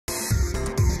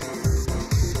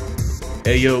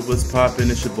Hey yo, what's poppin'?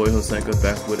 It's your boy Hosenka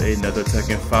back with another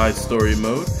Tekken 5 story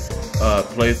mode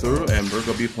playthrough, and we're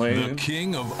gonna be playing the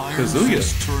King of Iron Kazuya.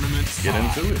 Fist Tournament 5. Get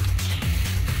into it.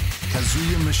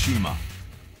 Kazuya Mishima.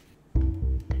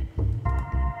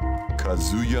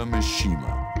 Kazuya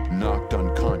Mishima, knocked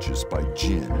unconscious by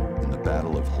Jin in the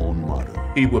Battle of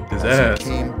Honmaru. He whooped his As ass. he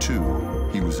came to,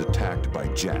 he was attacked by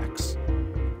Jax.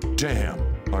 Damn,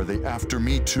 are they after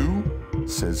me too?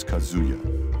 Says Kazuya.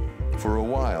 For a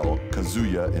while,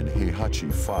 Kazuya and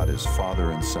Heihachi fought as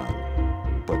father and son.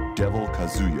 But Devil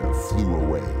Kazuya flew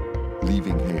away,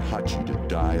 leaving Heihachi to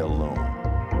die alone.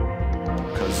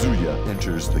 Kazuya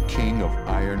enters the King of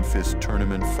Iron Fist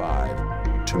Tournament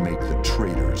 5 to make the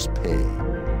traitors pay.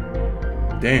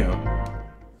 Damn.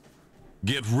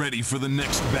 Get ready for the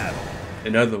next battle.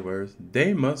 In other words,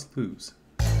 they must lose.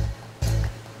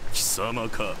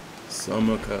 Samaka.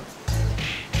 Samaka.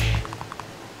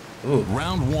 Ooh,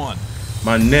 Round 1.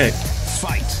 my neck.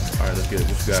 Fight. Alright, let's get it.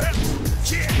 What you got?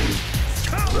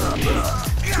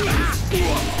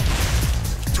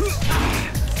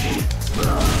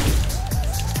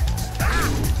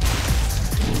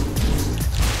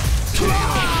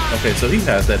 Okay, so he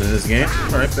has that in this game.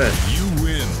 Alright, bet. You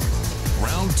win.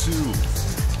 Round 2.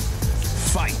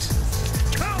 Fight.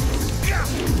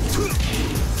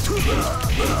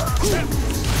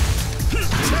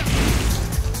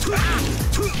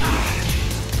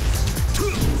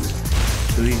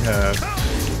 Do he have?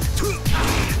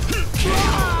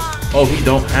 Oh, he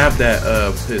don't have that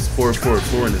his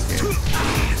 444 in this game.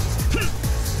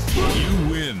 You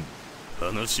win.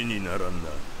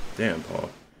 Damn, Paul.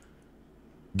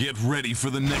 Get ready for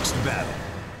the next battle.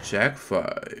 Jack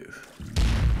 5.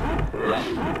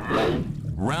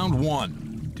 Round 1.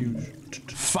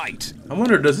 Fight. I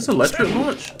wonder, does this electric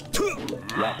launch?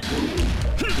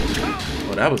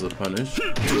 Oh, that was a punish.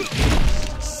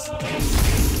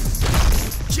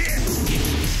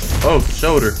 Oh,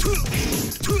 shoulder.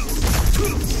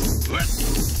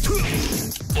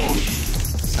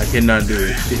 I cannot do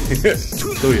it.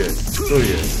 Go yet. Go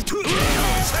yet.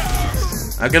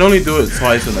 I can only do it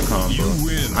twice in the combo.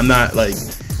 I'm not like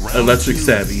electric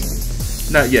savvy.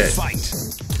 Not yet. Fight.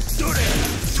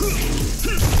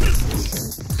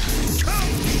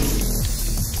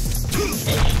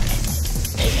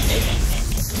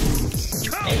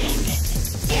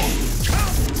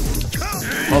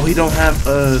 Oh, he don't have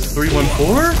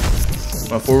 314?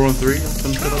 413?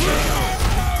 Some shit like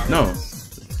that. No.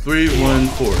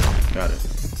 314. Got it.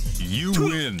 You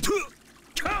win.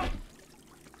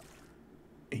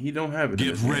 He don't have it.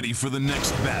 Get ready for the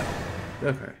next battle.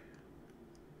 Okay.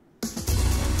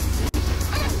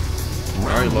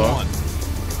 Round Law. 1.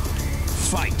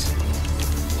 Fight.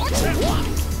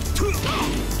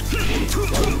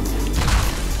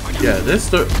 Yeah, this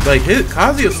story, like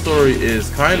Kazuya's story is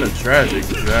kind of tragic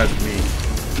if you ask me.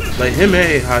 Like him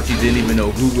and Heihachi didn't even know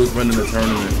who was running the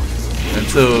tournament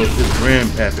until his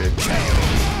grandpappy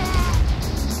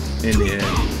in the end.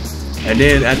 And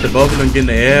then after both of them getting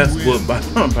their ass whooped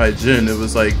by Jin, it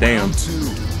was like, damn,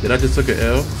 did I just took an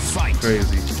L?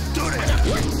 Crazy.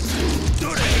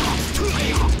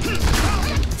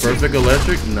 Perfect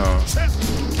electric? No.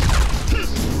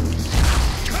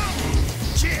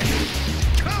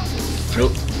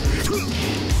 Nope.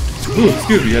 Ooh,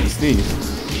 excuse me, I had to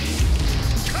sneeze.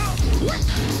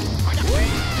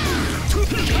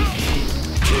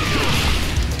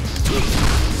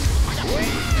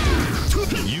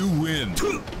 You win.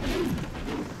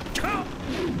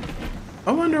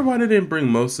 I wonder why they didn't bring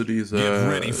most of these Get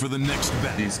ready for the next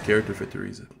battle. these character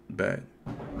victories back.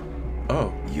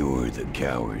 Oh. You're the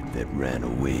coward that ran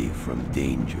away from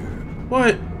danger.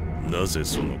 What?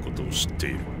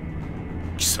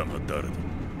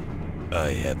 I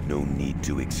have no need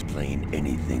to explain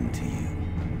anything to you.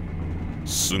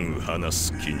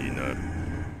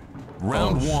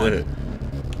 Round Oh, 1. shit.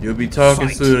 You'll be talking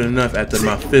Fight. soon enough after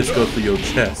my fist goes through your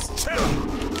chest.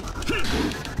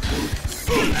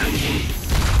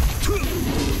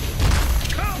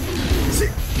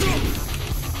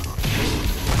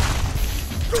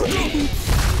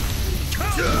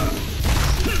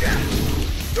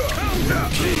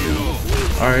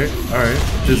 Alright, alright.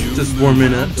 Just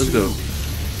warming up. Let's go.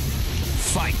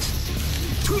 Fight.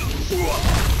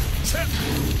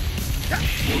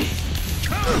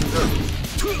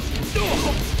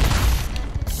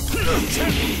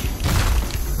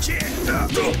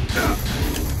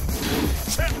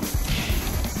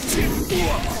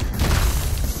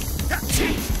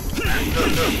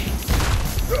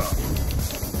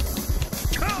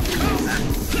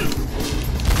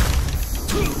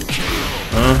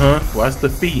 Watch the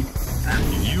feet.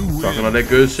 You win. Talking about that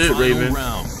good shit, Final Raven.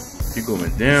 round. You're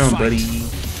going down, buddy.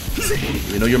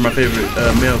 You know you're my favorite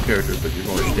male character, but you're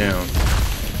going down.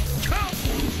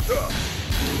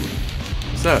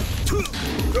 What's up?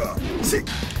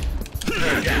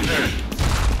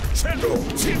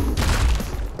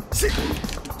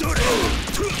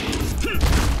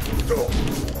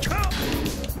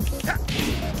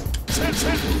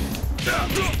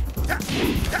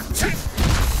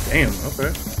 Damn,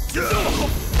 okay.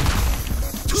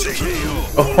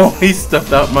 Oh, he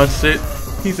stuffed out my shit.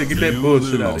 He said, get that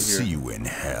bullshit out of here. See you in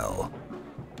hell.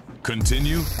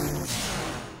 Continue.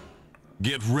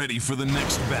 Get ready for the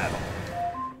next battle.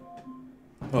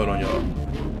 Hold on, y'all.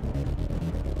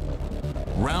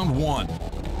 Round 1.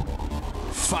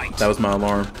 Fight. That was my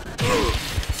alarm.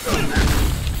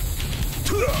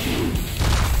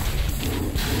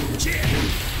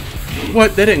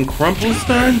 What? That didn't crumple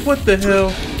stun? What the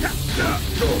hell?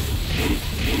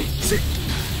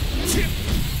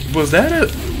 Was that a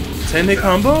 10-hit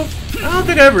combo? I don't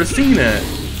think I've ever seen that.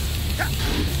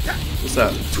 What's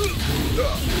up?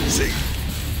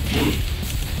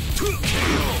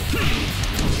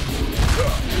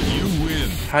 You win.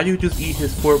 How you just eat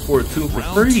his 442 for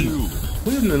free?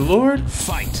 What in the Lord?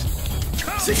 Fight.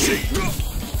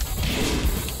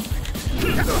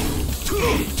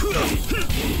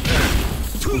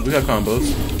 Ooh, we got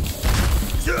combos.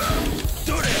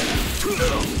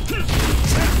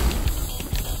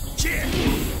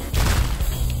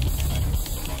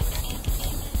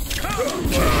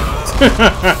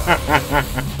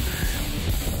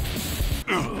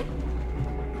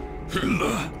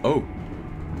 Oh.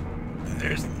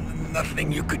 There's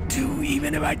nothing you could do,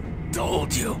 even if I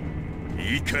told you.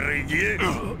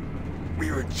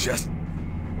 We were just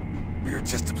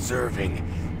observing.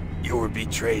 You were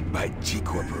betrayed by G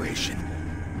Corporation.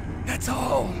 That's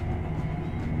all.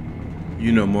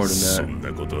 You know more than that.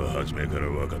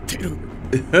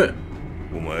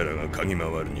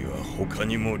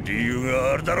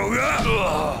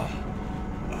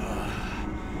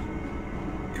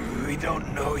 We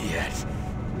don't know yet.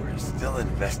 We're still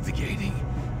investigating.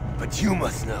 But you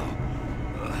must know.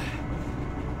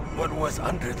 What was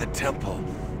under the temple?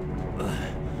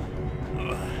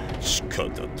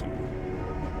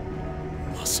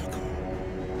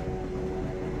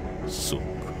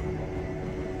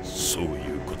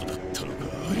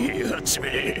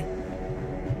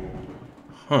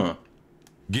 Huh.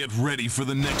 Get ready for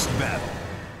the next battle.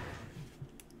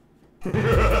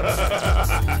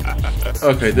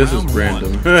 Okay, this is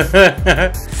random.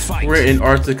 We're in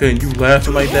Arctica and you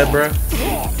laughing like that, bruh?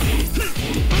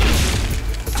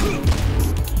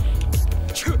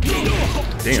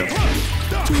 Damn.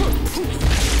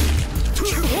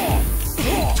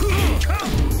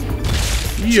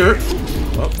 Yerp.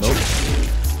 Oh, nope.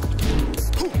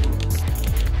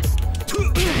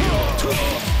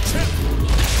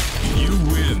 You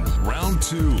win. Round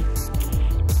 2.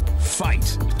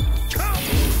 Fight.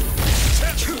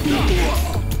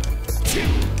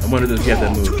 I wonder does he have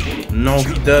that move. No,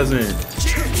 he doesn't.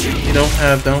 He don't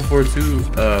have down 4-2,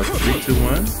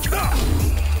 3-2-1.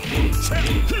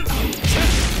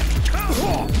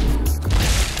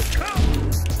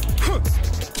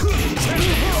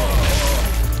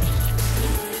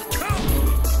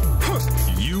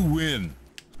 You win.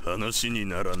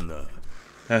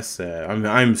 That's sad. I mean,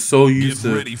 I'm so used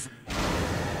to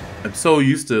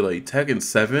like Tekken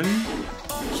 7,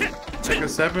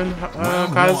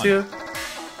 Kazuya,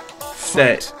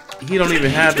 that he don't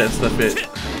even have that stuff yet.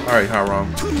 All right,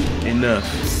 Haram, enough.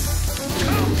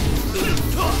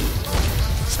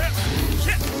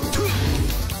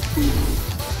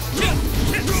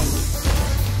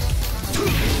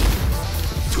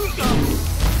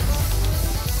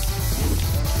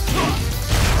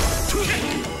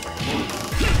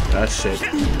 That shit.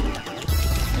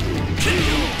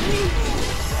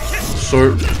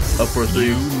 Short, up for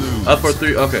 3. Up for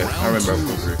 3, okay, I remember up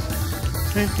for 3.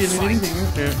 I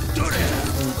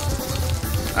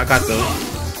got those.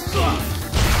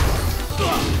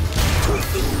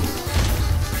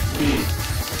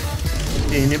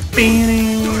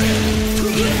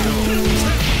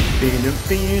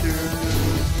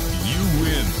 You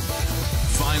win.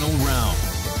 Final round.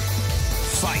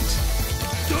 Fight.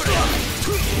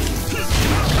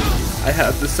 I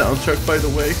have the soundtrack, by the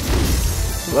way.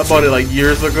 I bought it like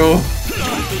years ago.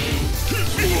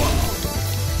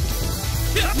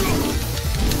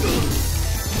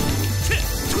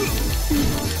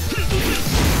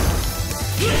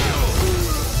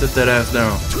 Sit that ass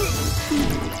down.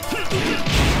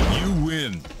 You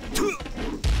win.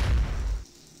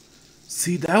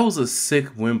 See, that was a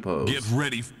sick win pose. Get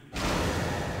ready.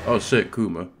 Oh shit,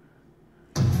 Kuma.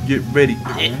 Get ready.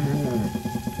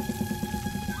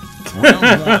 Round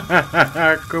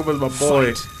one. Kuma's my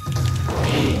boy.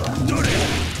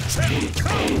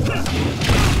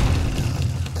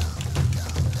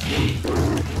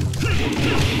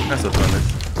 That's a punish.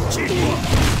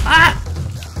 Ah!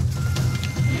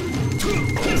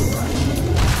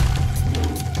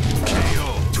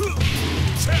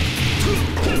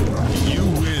 You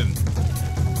win.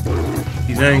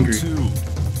 He's Round angry. two.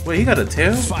 Wait, he got a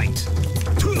tail? Fight.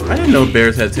 I didn't know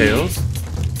bears had tails.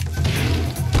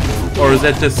 Or is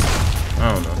that just...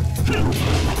 I don't know.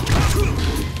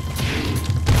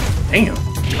 Damn.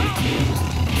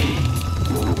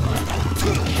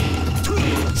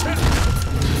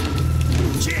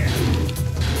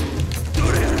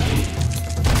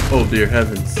 Oh dear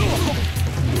heavens.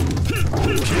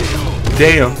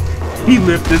 Damn. He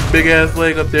lifted his big ass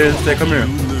leg up there and said, come here.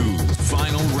 You lose.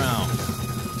 Final round.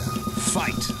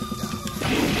 Fight.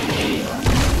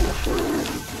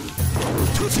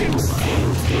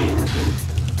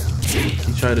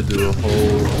 He tried to do a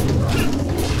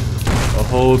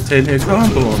whole 10-hit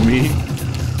combo on me.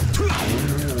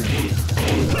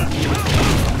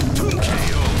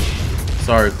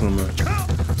 Sorry, Kuma.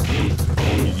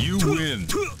 You win.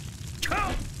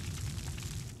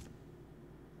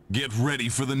 Get ready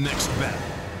for the next battle.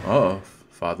 Oh,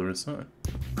 father and son.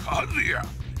 Kazuya,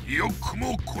 よく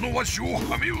もこのわしを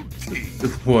はめよって。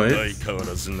 What? 相変わ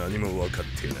らず何も分かっ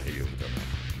ていないようだな。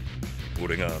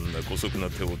俺があんな姑息な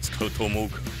手を使うと思う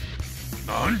か。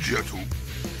なんじゃと。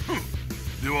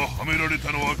でははめられ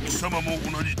たのは貴様も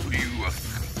同じというわけ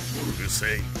か。うるせ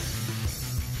え。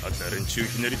あんな連中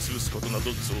ひねり潰すことな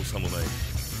ど造作もない。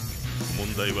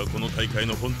問題はこの大会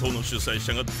の本当の主催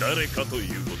者が誰かとい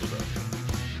うことだ。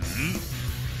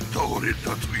誰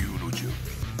だというのじゃ。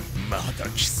まだ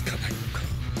気づかないのか。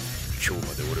今日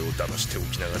まで俺を騙してお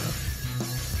きながら。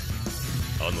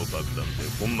あの爆弾で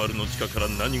本丸の地下から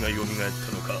何が蘇っ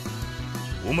たのか。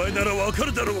お前ならわか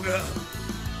るだろうが。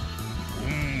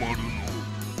本丸の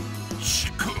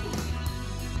地下。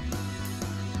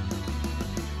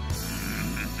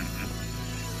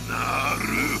なる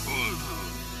ほ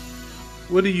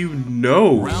ど。What do you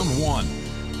know? Round one.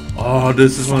 Oh,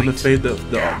 this is one of the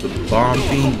bomb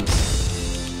themes.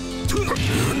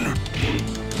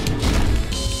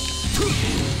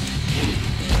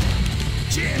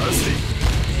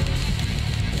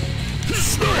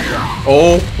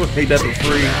 Oh, hate that for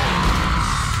free.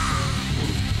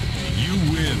 You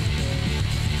win.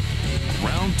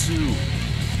 Round two.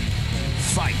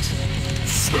 Fight.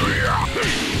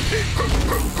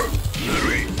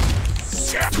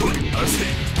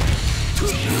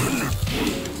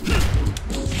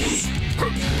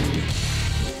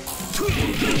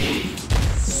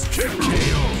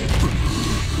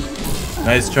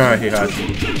 Nice try, Heihachi.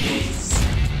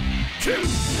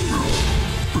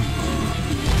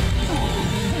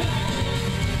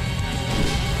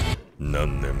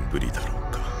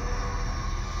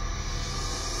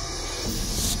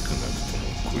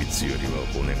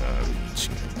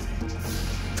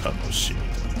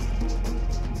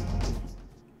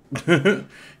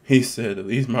 He said, at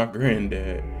least my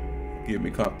granddad give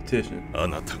me competition. あ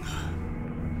なたが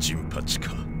ジンパチ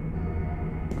か。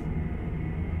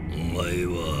お前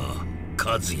は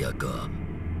和也か。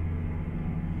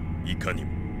いかに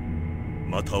も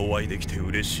またお会いできて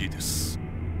嬉しいです。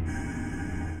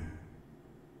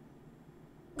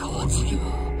和也、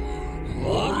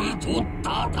我と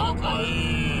戦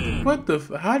え。 What the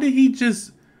how did he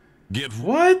just Get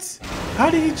what? How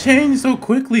did he change so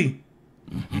quickly?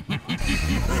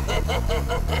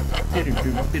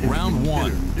 Round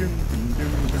one.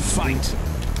 Fight.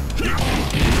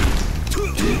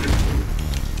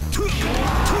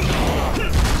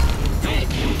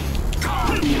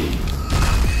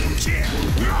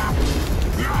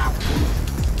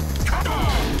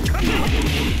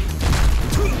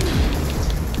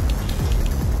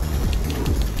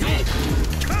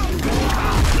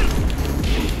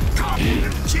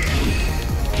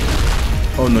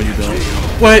 Oh no, you don't.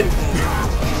 What?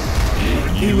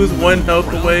 He was one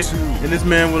health away, and this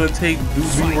man wanna take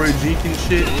Doobie Roy Jenkins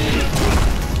shit.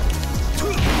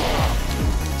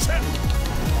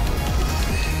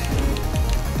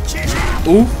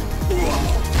 Oof.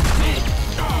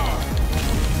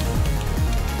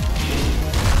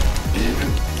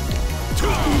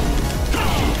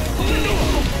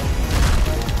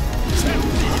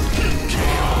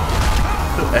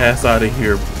 Get your ass out of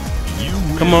here.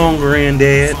 Come on,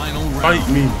 granddad. Fight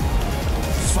me.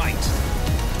 Fight.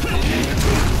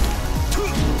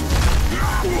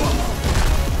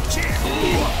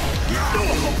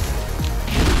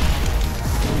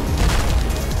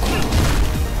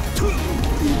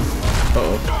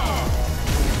 Uh-oh.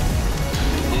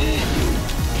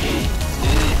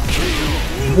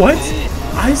 What?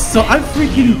 I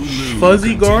freaking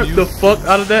fuzzy guard the fuck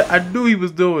out of that. I knew he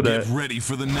was doing that. Get ready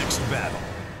for the next battle.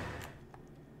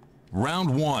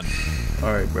 Round 1.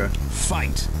 All right, bro.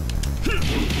 Fight.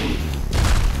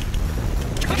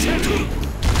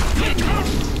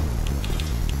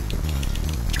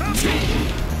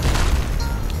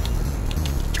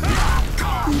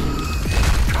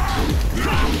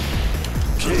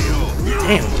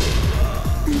 Damn.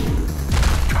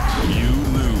 You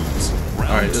lose. Round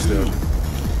All right, let's 2. go.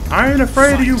 I ain't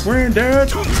afraid of you,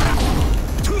 granddad.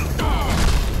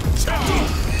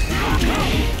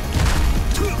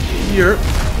 Here.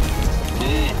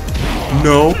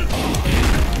 No.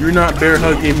 You're not bear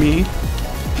hugging me.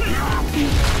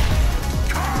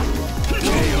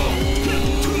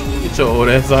 Get your old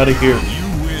ass out of here. You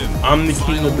win. I'm the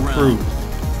king of the crew.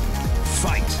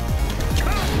 Fight.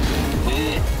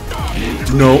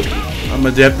 No. I'ma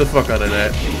jab the fuck out of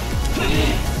that.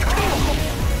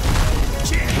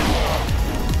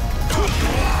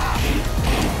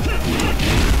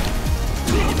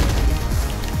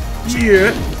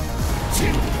 Yeah.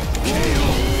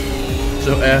 Get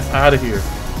your ass out of here.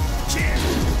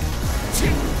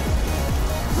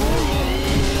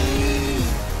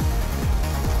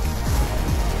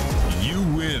 You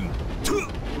win.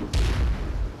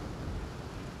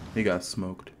 He got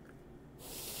smoked.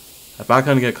 If I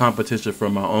couldn't get competition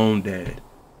from my own dad,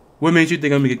 what made you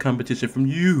think I'm gonna get competition from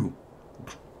you?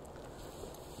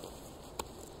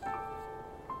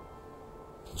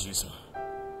 Jason.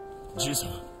 Jason.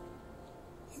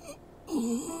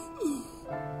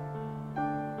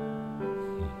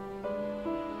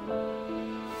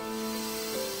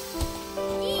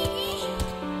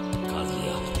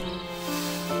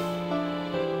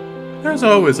 There's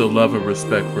always a love and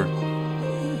respect for.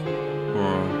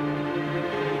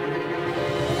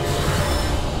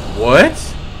 What?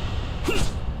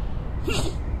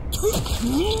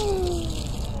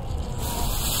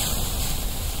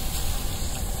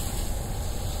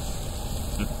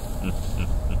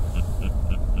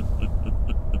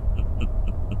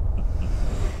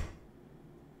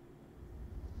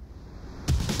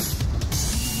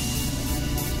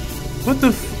 What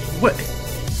the what?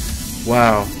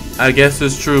 Wow. I guess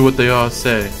it's true what they all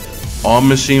say. All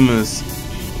Mishimas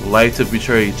like to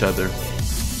betray each other.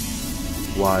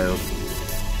 Wild.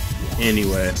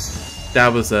 Anyway,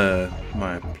 that was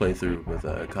my playthrough with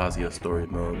Kazuya story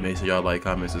mode. Make sure y'all like,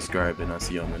 comment, subscribe, and I'll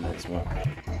see you on the next one.